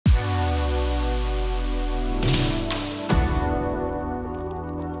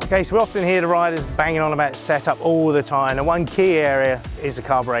Okay, so we often hear the riders banging on about setup all the time, and one key area is the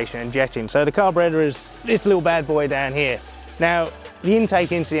carburation and jetting. So the carburetor is this little bad boy down here. Now, the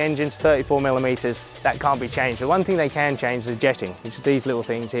intake into the engine's 34 millimeters, that can't be changed. The one thing they can change is the jetting, which is these little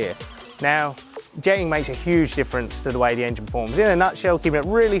things here. Now, jetting makes a huge difference to the way the engine performs. In a nutshell, keeping it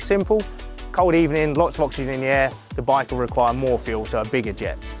really simple, cold evening, lots of oxygen in the air, the bike will require more fuel, so a bigger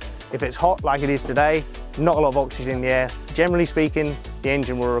jet. If it's hot like it is today, not a lot of oxygen in the air, generally speaking, the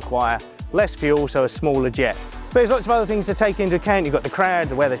engine will require less fuel, so a smaller jet. But there's lots of other things to take into account. You've got the crowd,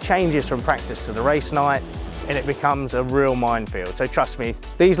 the weather changes from practice to the race night, and it becomes a real minefield. So trust me,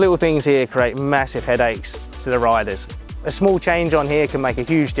 these little things here create massive headaches to the riders. A small change on here can make a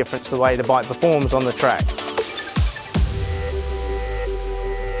huge difference to the way the bike performs on the track.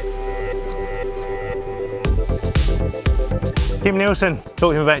 Kim Nilsson,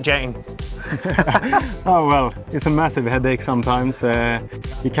 talk to me about jetting. Oh well, it's a massive headache sometimes.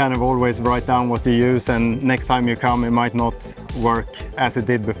 You kind of always write down what you use, and next time you come it might not work as it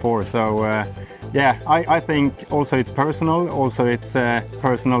did before. So yeah, I think also it's personal. Also it's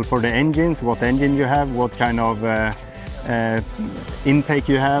personal for the engines, what engine you have, what kind of intake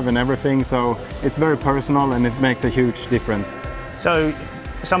you have and everything. So it's very personal and it makes a huge difference. So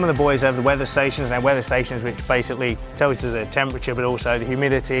some of the boys have the weather stations, and weather stations which basically tells you the temperature but also the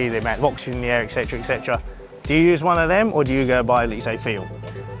humidity, the amount of oxygen in the air, etc, etc. Do you use one of them, or do you go by, let's say, feel?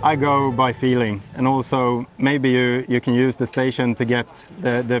 I go by feeling, and also maybe you can use the station to get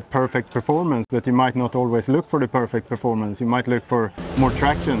the perfect performance, but you might not always look for the perfect performance. You might look for more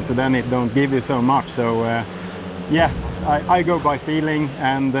traction, so then it don't give you so much. So yeah, I go by feeling,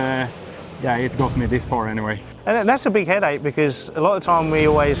 and yeah, it's got me this far anyway. And that's a big headache, because a lot of the time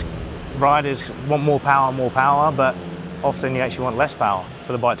riders want more power, but often you actually want less power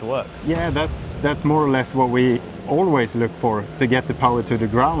for the bike to work. Yeah, that's more or less what we always look for, to get the power to the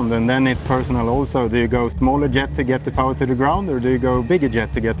ground, and then it's personal also. Do you go smaller jet to get the power to the ground, or do you go bigger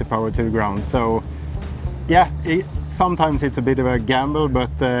jet to get the power to the ground? So yeah, sometimes it's a bit of a gamble,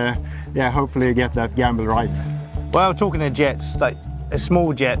 but yeah, hopefully you get that gamble right. Well, talking of jets, like a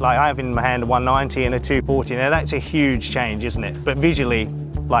small jet, like I have in my hand a 190 and a 240, now that's a huge change, isn't it? But visually,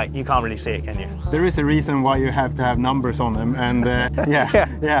 like, you can't really see it, can you? There is a reason why you have to have numbers on them, and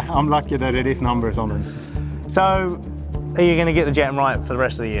yeah, I'm lucky that it is numbers on them. So, are you going to get the jet right for the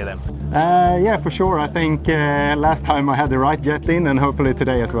rest of the year then? Yeah, for sure. I think last time I had the right jet in, and hopefully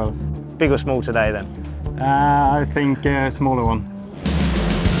today as well. Big or small today then? I think smaller one.